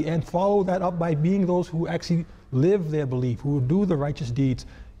الصَّالِحَاتِ, and follow that up by being those who actually live their belief, who do the righteous deeds.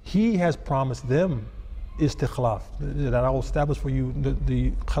 He has promised them istikhlaf, that I will establish for you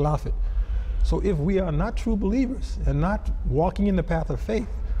the Khilafat. So if we are not true believers and not walking in the path of faith,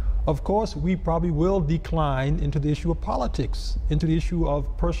 of course we probably will decline into the issue of politics, into the issue of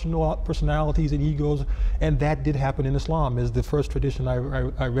personalities and egos, and that did happen in Islam, as the first tradition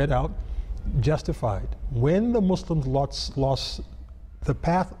I read out justified. When the Muslims lost the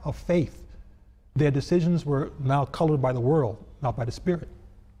path of faith, their decisions were now colored by the world, not by the Spirit.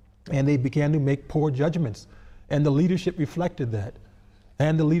 And they began to make poor judgments, and the leadership reflected that.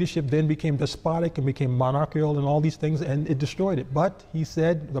 And the leadership then became despotic and became monarchical and all these things, and it destroyed it. But he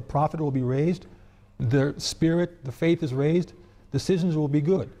said the Prophet will be raised, the spirit, the faith is raised, decisions will be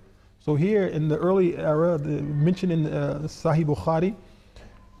good. So here in the early era, mentioned in Sahih Bukhari,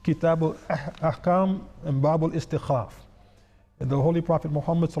 Kitab al-Ahkam and Bab al-Istikhlaf. The Holy Prophet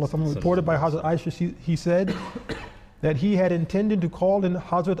Muhammad reported by Hazrat Aisha, he said that he had intended to call in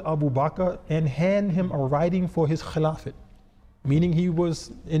Hazrat Abu Bakr and hand him a writing for his Khilafat. Meaning he was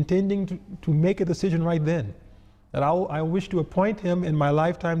intending to make a decision right then, that I wish to appoint him in my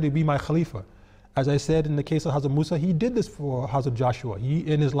lifetime to be my Khalifa. As I said in the case of Hazrat Musa, he did this for Hazrat Joshua. He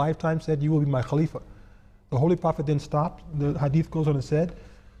in his lifetime said, you will be my Khalifa. The Holy Prophet then stopped. The hadith goes on and said,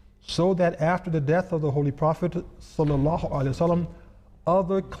 so that after the death of the Holy Prophet sallallahu alaihi wasallam,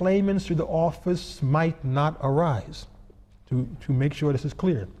 other claimants to the office might not arise. To make sure this is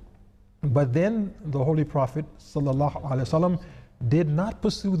clear. But then the Holy Prophet sallallahu alaihi wasallam did not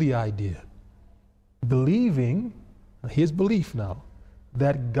pursue the idea, believing, his belief now,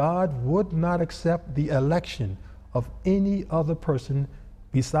 that God would not accept the election of any other person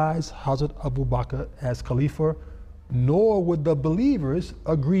besides Hazrat Abu Bakr as Khalifa, nor would the believers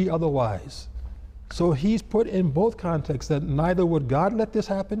agree otherwise. So he's put in both contexts that neither would God let this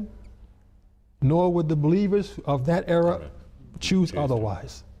happen, nor would the believers of that era choose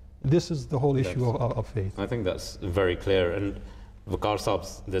otherwise. This is the whole issue of faith. I think that's very clear. And Waqar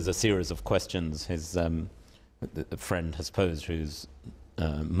Saab, there's a series of questions his friend has posed, who's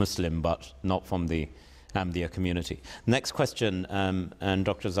Muslim but not from the Ahmadiyya community. Next question, and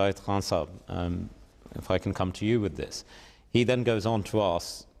Dr. Zahid Khan Saab, if I can come to you with this. He then goes on to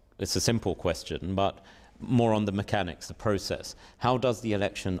ask, it's a simple question, but more on the mechanics, the process. How does the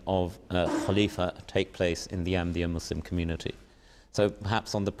election of Khalifa take place in the Ahmadiyya Muslim community? So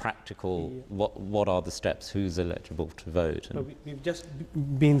perhaps on the practical, what are the steps? Who's eligible to vote? Well, we've just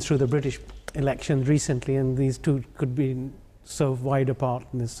been through the British election recently, and these two could be so wide apart,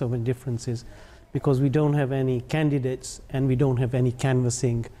 and there's so many differences, because we don't have any candidates and we don't have any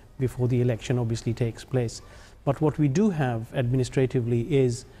canvassing before the election obviously takes place. But what we do have administratively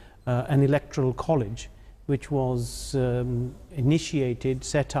is an electoral college, which was initiated,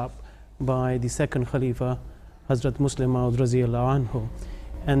 set up by the second Khalifa, Hazrat Muslim Maud Raziyallahu Anhu.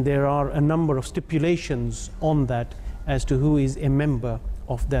 And there are a number of stipulations on that as to who is a member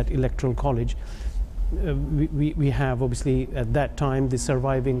of that electoral college. We have obviously at that time the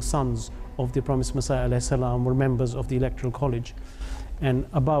surviving sons of the promised Messiah alayhi salam were members of the electoral college. And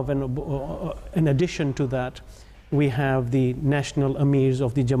above and in addition to that, we have the national amirs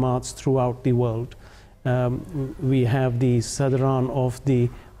of the Jamaats throughout the world. We have the Sadran of the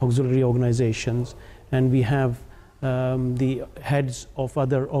auxiliary organizations, and we have the heads of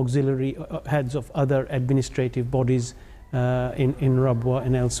other auxiliary, heads of other administrative bodies in Rabwa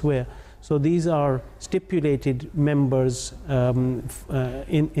and elsewhere. So these are stipulated members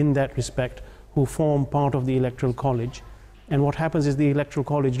in that respect who form part of the electoral college. And what happens is the electoral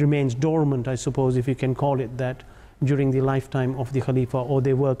college remains dormant, I suppose, if you can call it that, during the lifetime of the Khalifa, or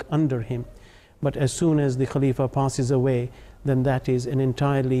they work under him. But as soon as the Khalifa passes away, then that is an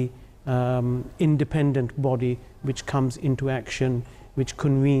entirely independent body which comes into action, which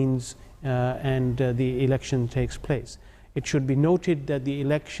convenes, and the election takes place. It should be noted that the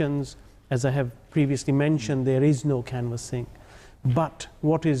elections, as I have previously mentioned, there is no canvassing. But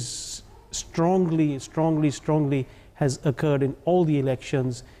what is strongly has occurred in all the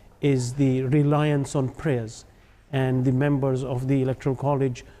elections is the reliance on prayers. And the members of the Electoral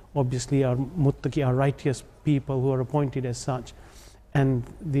College obviously are muttaqi, are righteous people who are appointed as such. And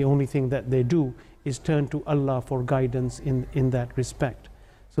the only thing that they do is turn to Allah for guidance in that respect.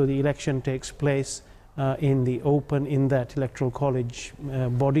 So the election takes place in the open, in that Electoral College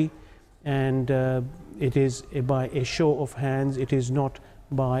body. And it is by a show of hands, it is not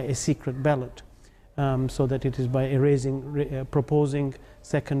by a secret ballot. So that it is by a proposing,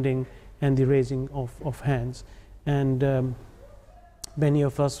 seconding, and the raising of hands. And many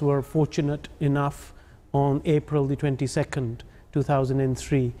of us were fortunate enough on April the 22nd,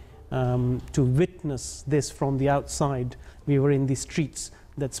 2003, to witness this from the outside. We were in the streets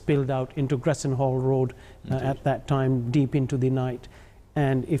that spilled out into Crescent Hall Road at that time, deep into the night.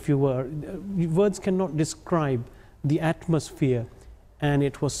 And if you were, words cannot describe the atmosphere. And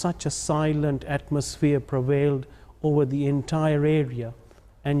it was such a silent atmosphere prevailed over the entire area.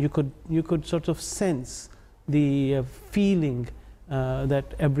 And you could sort of sense the feeling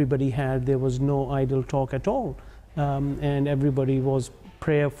that everybody had. There was no idle talk at all. And everybody was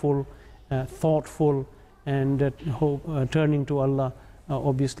prayerful, thoughtful, and turning to Allah,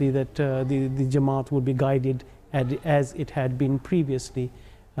 obviously that the Jamaat would be guided as it had been previously.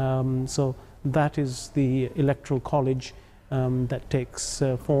 So that is the electoral college that takes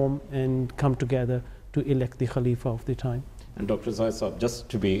form and come together to elect the Khalifa of the time. And Dr. Zaisab, just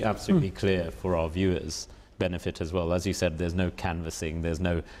to be absolutely clear for our viewers' benefit as well, as you said, there's no canvassing, there's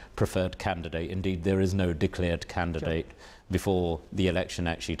no preferred candidate. Indeed, there is no declared candidate before the election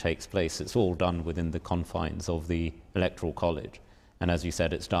actually takes place. It's all done within the confines of the Electoral College. And as you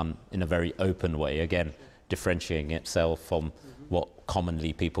said, it's done in a very open way, again, differentiating itself from what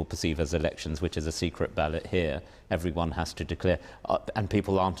commonly people perceive as elections, which is a secret ballot. Here, everyone has to declare, and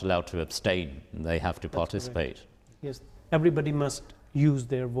people aren't allowed to abstain. They have to participate. Yes, everybody must use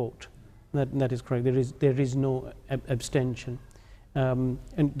their vote. That is correct. There is no abstention.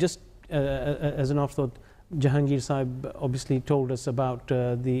 And just as an afterthought, Jahangir Sahib obviously told us about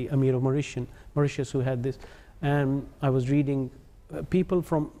the Amir of Mauritius who had this. And I was reading people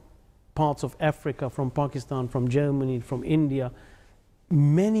from parts of Africa, from Pakistan, from Germany, from India,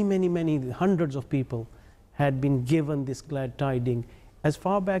 many hundreds of people had been given this glad tiding as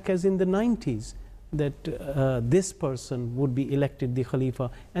far back as in the 90s that this person would be elected the Khalifa,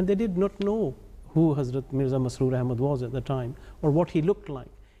 and they did not know who Hazrat Mirza Masroor Ahmad was at the time or what he looked like.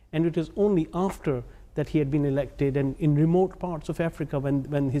 And it was only after that he had been elected, and in remote parts of Africa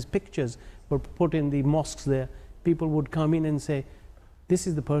when his pictures were put in the mosques there, people would come in and say, this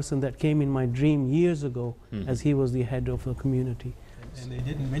is the person that came in my dream years ago as he was the head of the community. And they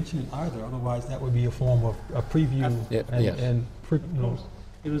didn't mention it either, otherwise that would be a form of a preview.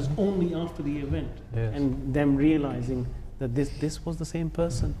 It was only after the event and them realizing that this was the same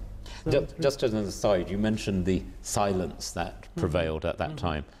person. Just as an aside, you mentioned the silence that prevailed at that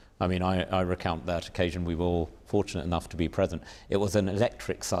time. I mean, I recount that occasion. We were all fortunate enough to be present. It was an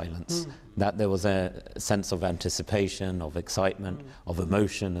electric silence, that there was a sense of anticipation, of excitement, of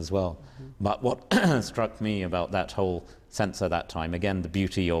emotion as well. But what struck me about that whole sense at that time, again, the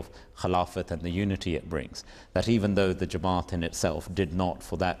beauty of Khilafat and the unity it brings, that even though the Jamaat in itself did not,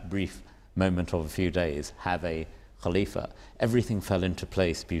 for that brief moment of a few days, have a Khalifa, everything fell into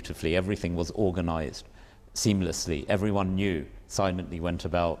place beautifully. Everything was organized seamlessly. Everyone knew, silently went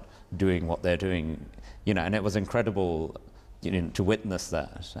about doing what they're doing, and it was incredible, to witness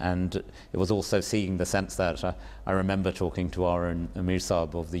that. And it was also seeing the sense that I remember talking to our Amir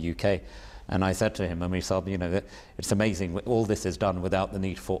Saab of the UK, and I said to him, Amir Saab, it's amazing, all this is done without the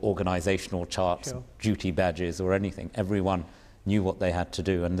need for organizational charts, duty badges or anything. Everyone knew what they had to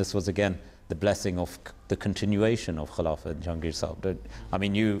do, and this was again the blessing of the continuation of Khilafat and Jahangir Saab. I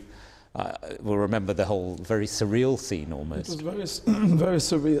mean, you will remember the whole very surreal scene almost. It was very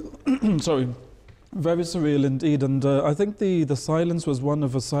surreal. Sorry. Very surreal indeed. And I think the silence was one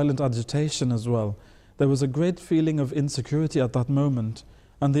of a silent agitation as well. There was a great feeling of insecurity at that moment.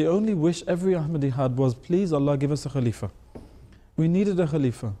 And the only wish every Ahmadi had was, please Allah, give us a Khalifa. We needed a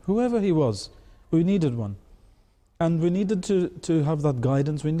Khalifa. Whoever he was, we needed one. And we needed to have that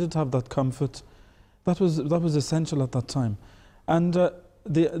guidance. We needed to have that comfort. That was essential at that time. And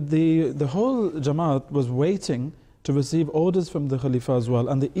the whole Jamaat was waiting to receive orders from the Khalifa as well.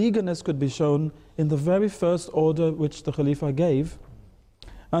 And the eagerness could be shown in the very first order which the Khalifa gave.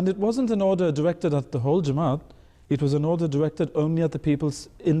 And it wasn't an order directed at the whole Jamaat. It was an order directed only at the people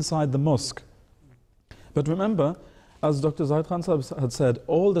inside the mosque. But remember, as Dr. Zahid Khan had said,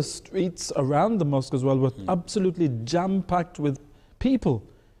 all the streets around the mosque as well were absolutely jam-packed with people.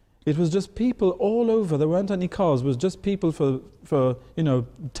 It was just people all over. There weren't any cars. It was just people for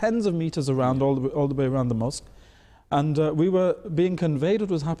tens of meters around, all the way around the mosque. And we were being conveyed what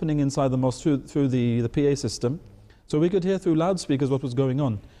was happening inside the mosque through the PA system. So we could hear through loudspeakers what was going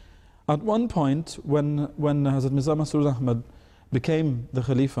on. At one point, when Hazrat Mirza Masroor Ahmad became the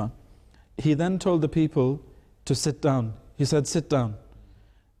Khalifa, he then told the people to sit down. He said, sit down.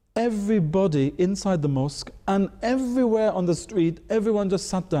 Everybody inside the mosque and everywhere on the street, everyone just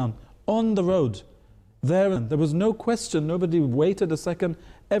sat down on the road. There was no question. Nobody waited a second.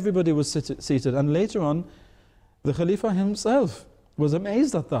 Everybody was seated. And later on, the Khalifa himself was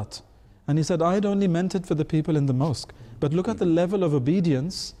amazed at that. And he said, I had only meant it for the people in the mosque. But look at the level of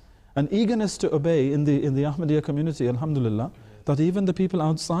obedience and eagerness to obey in the Ahmadiyya community, alhamdulillah, that even the people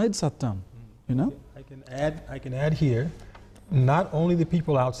outside sat down, I can add here, not only the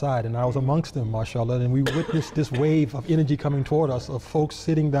people outside, and I was amongst them, mashallah, and we witnessed this wave of energy coming toward us, of folks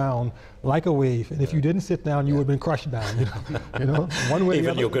sitting down like a wave. And if you didn't sit down, you would have been crushed down. One way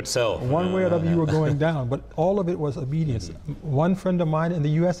even your good self. One way or another, you were going down. But all of it was obedience. One friend of mine in the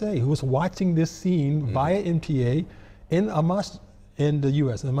USA who was watching this scene via MTA in a mosque in the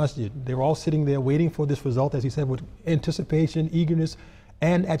US, in the masjid. They were all sitting there waiting for this result, as he said, with anticipation, eagerness,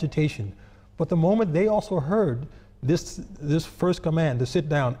 and agitation. But the moment they also heard this first command to sit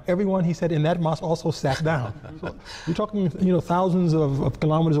down, everyone, he said, in that mosque also sat down. So you're talking, thousands of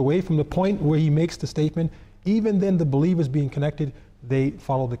kilometers away from the point where he makes the statement. Even then, the believers being connected, they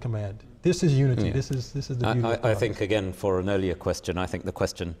follow the command. This is unity. Yeah. This is the beauty. I think, again, for an earlier question, I think the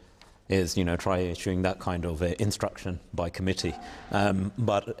question is, try issuing that kind of instruction by committee.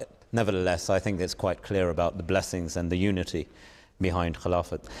 But nevertheless, I think it's quite clear about the blessings and the unity behind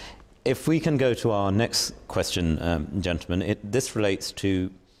Khilafat. If we can go to our next question, gentlemen, this relates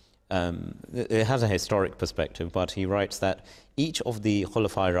to, it has a historic perspective, but he writes that each of the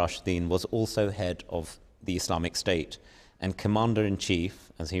Khulafa Rashidin was also head of the Islamic State and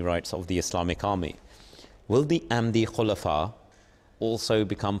commander-in-chief, as he writes, of the Islamic Army. Will the Ahmadi Khulafa also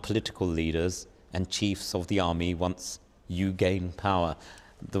become political leaders and chiefs of the army once you gain power?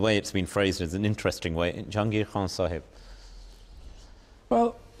 The way it's been phrased is an interesting way. Jahangir Khan Sahib.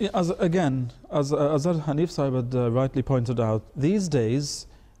 Well, as Hanif Sahib had rightly pointed out, these days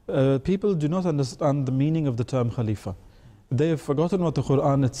people do not understand the meaning of the term Khalifa. They have forgotten what the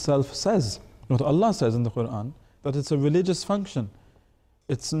Quran itself says, what Allah says in the Quran, that it's a religious function.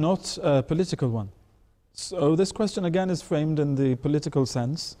 It's not a political one. So this question again is framed in the political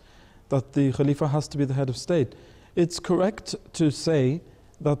sense, that the Khalifa has to be the head of state. It's correct to say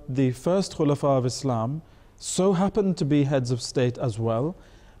that the first Khulafa of Islam so happened to be heads of state as well,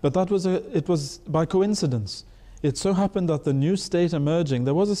 but it was by coincidence. It so happened that the new state emerging,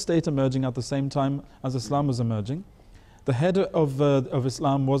 there was a state emerging at the same time as Islam was emerging. The head of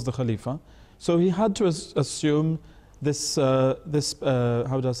Islam was the Khalifa, so he had to assume this how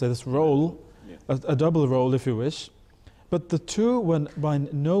do I say, this role, a double role if you wish, but the two were by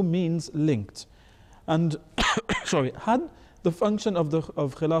no means linked. And sorry, had the function of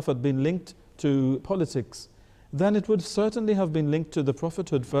Khilafat been linked to politics, then it would certainly have been linked to the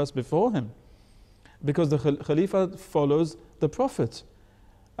prophethood first before him, because the Khalifa follows the Prophet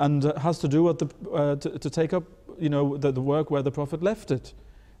and has to do what to take up, you know, the work where the Prophet left it.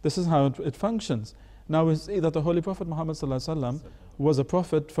 This is how it functions. Now we see that the Holy Prophet Muhammad was a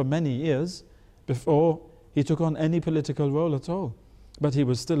prophet for many years before he took on any political role at all. But he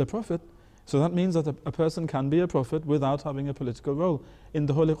was still a prophet. So that means that a person can be a prophet without having a political role. In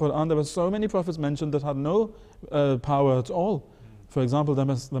the Holy Quran, there were so many prophets mentioned that had no power at all. For example,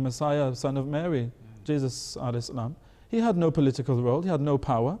 the Messiah, son of Mary, Jesus alayhi salam, he had no political role, he had no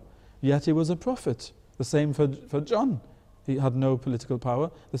power, yet he was a prophet. The same for John. He had no political power.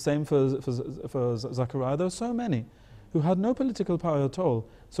 The same for Zechariah. There are so many who had no political power at all.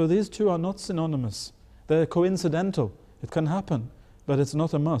 So these two are not synonymous. They're coincidental. It can happen, but it's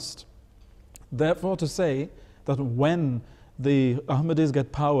not a must. Therefore, to say that when the Ahmadis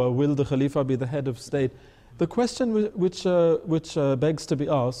get power, will the Khalifa be the head of state? The question which begs to be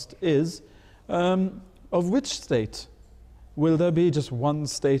asked is, of which state? Will there be just one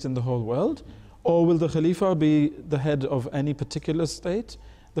state in the whole world? Or will the Khalifa be the head of any particular state?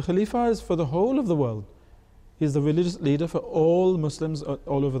 The Khalifa is for the whole of the world. He's the religious leader for all Muslims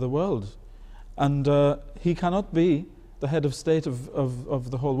all over the world. And he cannot be the head of state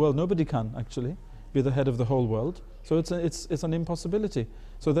of the whole world. Nobody can actually be the head of the whole world. So it's an impossibility.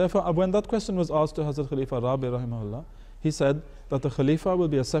 So therefore, when that question was asked to Hazrat Khalifa Rabi rahimahullah, he said that the Khalifa will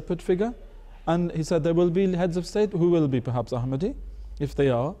be a separate figure, and he said there will be heads of state who will be perhaps Ahmadi. If they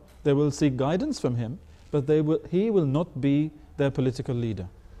are, they will seek guidance from him, but he will not be their political leader.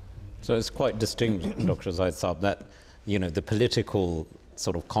 So it's quite distinct, Dr. Zaid Saab, that, you know, the political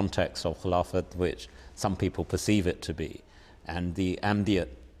sort of context of Khilafat, which some people perceive it to be, and the Ahmadiyya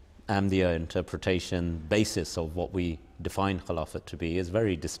interpretation basis of what we define Khilafat to be is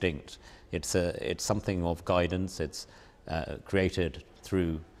very distinct. It's something of guidance. It's created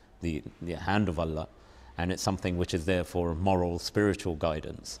through the hand of Allah, and it's something which is there for moral, spiritual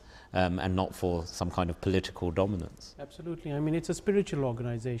guidance, and not for some kind of political dominance. Absolutely. I mean, it's a spiritual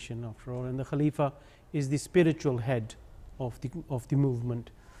organization after all, and the Khalifa is the spiritual head of the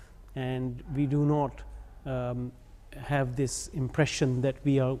movement, and we do not have this impression that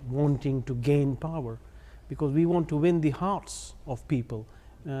we are wanting to gain power, because we want to win the hearts of people,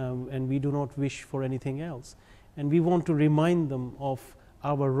 and we do not wish for anything else, and we want to remind them of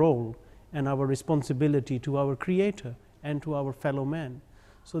our role and our responsibility to our Creator and to our fellow man.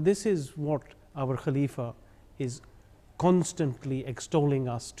 So this is what our Khalifa is constantly extolling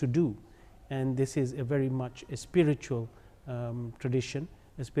us to do, and this is a very much a spiritual tradition,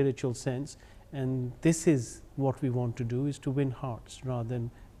 a spiritual sense, and this is what we want to do, is to win hearts rather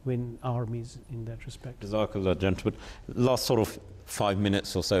than win armies in that respect. Jazakallah, gentlemen. Last sort of 5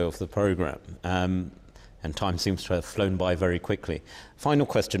 minutes or so of the program, and time seems to have flown by very quickly. Final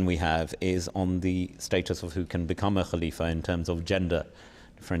question we have is on the status of who can become a Khalifa in terms of gender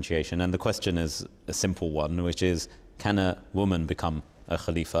differentiation, and the question is a simple one, which is, can a woman become a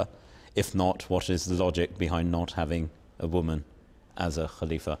Khalifa? If not, what is the logic behind not having a woman as a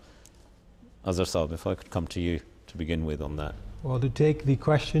Khalifa? Azhar Saab, if I could come to you to begin with on that. Well, to take the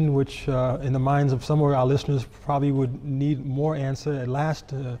question, which in the minds of some of our listeners probably would need more answer at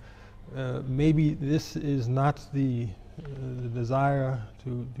last, maybe this is not the desire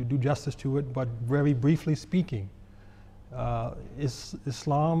to do justice to it, but very briefly speaking,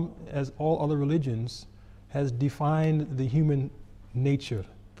 Islam, as all other religions, has defined the human nature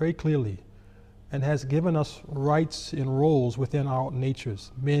very clearly and has given us rights and roles within our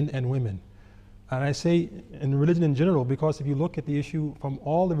natures, men and women. And I say in religion in general, because if you look at the issue from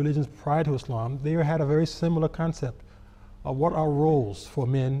all the religions prior to Islam, they had a very similar concept of what are roles for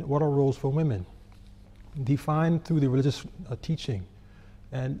men, what are roles for women, defined through the religious teaching.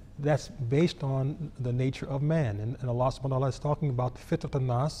 And that's based on the nature of man. And Allah subhanahu wa ta'ala is talking about fitrat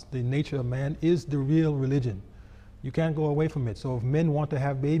al-nas, the nature of man is the real religion. You can't go away from it. So if men want to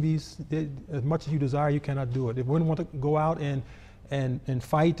have babies, as much as you desire, you cannot do it. If women want to go out and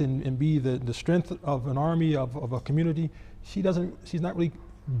fight and be the strength of an army, of a community, she's not really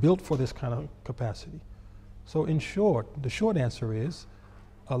built for this kind of capacity. So in short, the short answer is,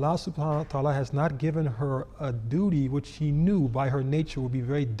 Allah subhanahu wa ta'ala has not given her a duty which He knew by her nature would be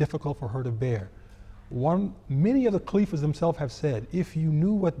very difficult for her to bear. Many of the Khalifas themselves have said, if you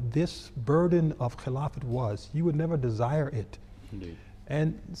knew what this burden of Khilafat was, you would never desire it. Indeed.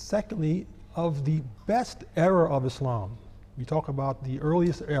 And secondly, of the best era of Islam, we talk about the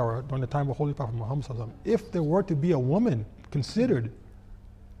earliest era during the time of Holy Prophet Muhammad sallallahu alaihi wasallam, if there were to be a woman considered,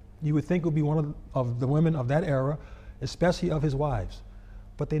 you would think it would be one of the women of that era, especially of his wives.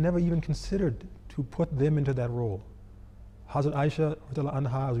 But they never even considered to put them into that role. Hazrat Aisha,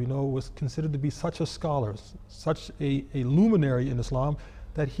 anha, as we know, was considered to be such a scholar, such a luminary in Islam,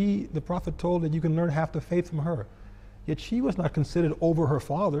 that the Prophet told that you can learn half the faith from her. Yet she was not considered over her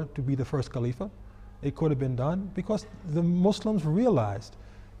father to be the first Khalifa. It could have been done because the Muslims realized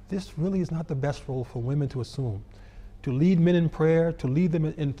this really is not the best role for women to assume. To lead men in prayer, to lead them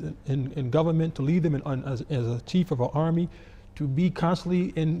in government, to lead them as a chief of an army, to be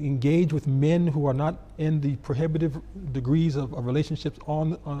constantly engaged with men who are not in the prohibitive degrees of relationships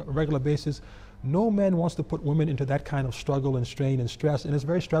on a regular basis. No man wants to put women into that kind of struggle and strain and stress, and it's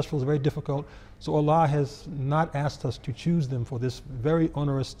very stressful, it's very difficult. So Allah has not asked us to choose them for this very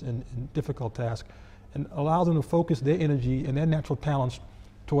onerous and difficult task, and allow them to focus their energy and their natural talents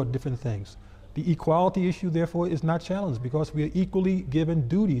toward different things. The equality issue, therefore, is not challenged because we are equally given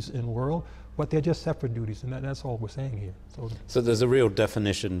duties in the world, but they're just separate duties, and that's all we're saying here. So there's a real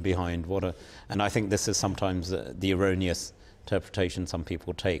definition behind and I think this is sometimes the erroneous interpretation some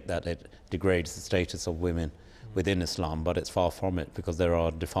people take, that it degrades the status of women within Islam, but it's far from it, because there are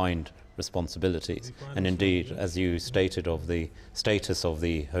defined responsibilities. And indeed, as you stated, of the status of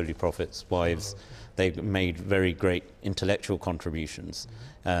the Holy Prophet's wives, they made very great intellectual contributions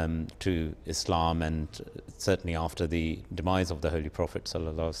to Islam, and certainly after the demise of the Holy Prophet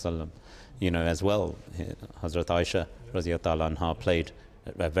sallallahu alaihi wasallam, as well, Hazrat Aisha radhiyallahu anha played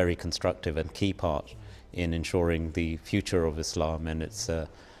a very constructive and key part in ensuring the future of Islam and its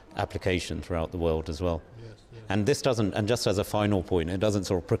application throughout the world as well. And this doesn't, and just as a final point, it doesn't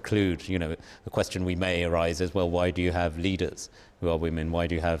sort of preclude, the question we may arise is, well, why do you have leaders who are women? Why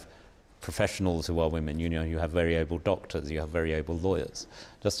do you have professionals who are women? You have very able doctors, you have very able lawyers.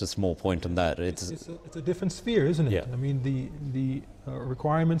 Just a small point on that. It's a different sphere, isn't it? Yeah. I mean, the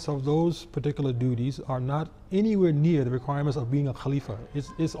requirements of those particular duties are not anywhere near the requirements of being a Khalifa.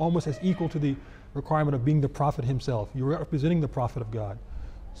 It's almost as equal to the requirement of being the Prophet himself. You're representing the Prophet of God.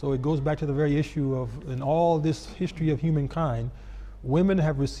 So it goes back to the very issue of, in all this history of humankind, women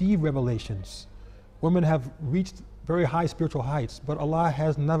have received revelations. Women have reached very high spiritual heights, but Allah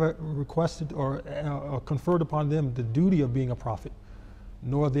has never requested or conferred upon them the duty of being a prophet,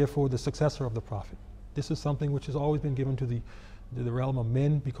 nor therefore the successor of the prophet. This is something which has always been given to the realm of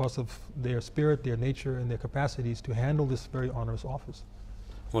men because of their spirit, their nature, and their capacities to handle this very onerous office.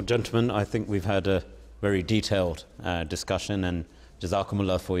 Well, gentlemen, I think we've had a very detailed discussion, and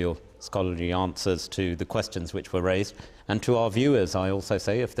Jazakumullah for your scholarly answers to the questions which were raised. And to our viewers, I also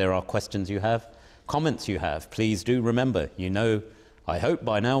say, if there are questions you have, comments you have, please do remember, I hope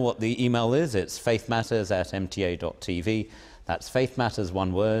by now what the email is. It's faithmatters@mta.tv. That's faithmatters,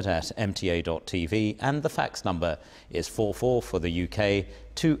 one word, @mta.tv. And the fax number is 44 for the UK,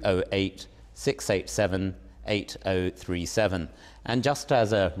 208 687 8037. And just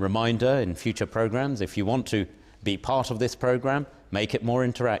as a reminder, in future programs, if you want to be part of this program, make it more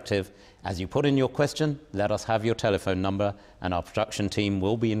interactive. As you put in your question, let us have your telephone number, and our production team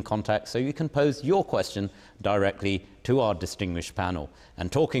will be in contact so you can pose your question directly to our distinguished panel.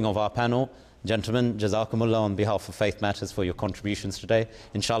 And talking of our panel, gentlemen, Jazakumullah on behalf of Faith Matters for your contributions today.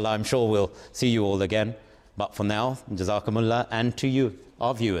 Inshallah, I'm sure we'll see you all again. But for now, Jazakumullah, and to you,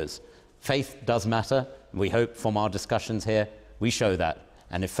 our viewers, faith does matter. We hope from our discussions here, we show that.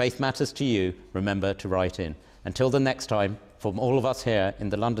 And if faith matters to you, remember to write in. Until the next time, from all of us here in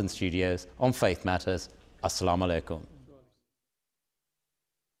the London studios on Faith Matters, Assalamu alaikum.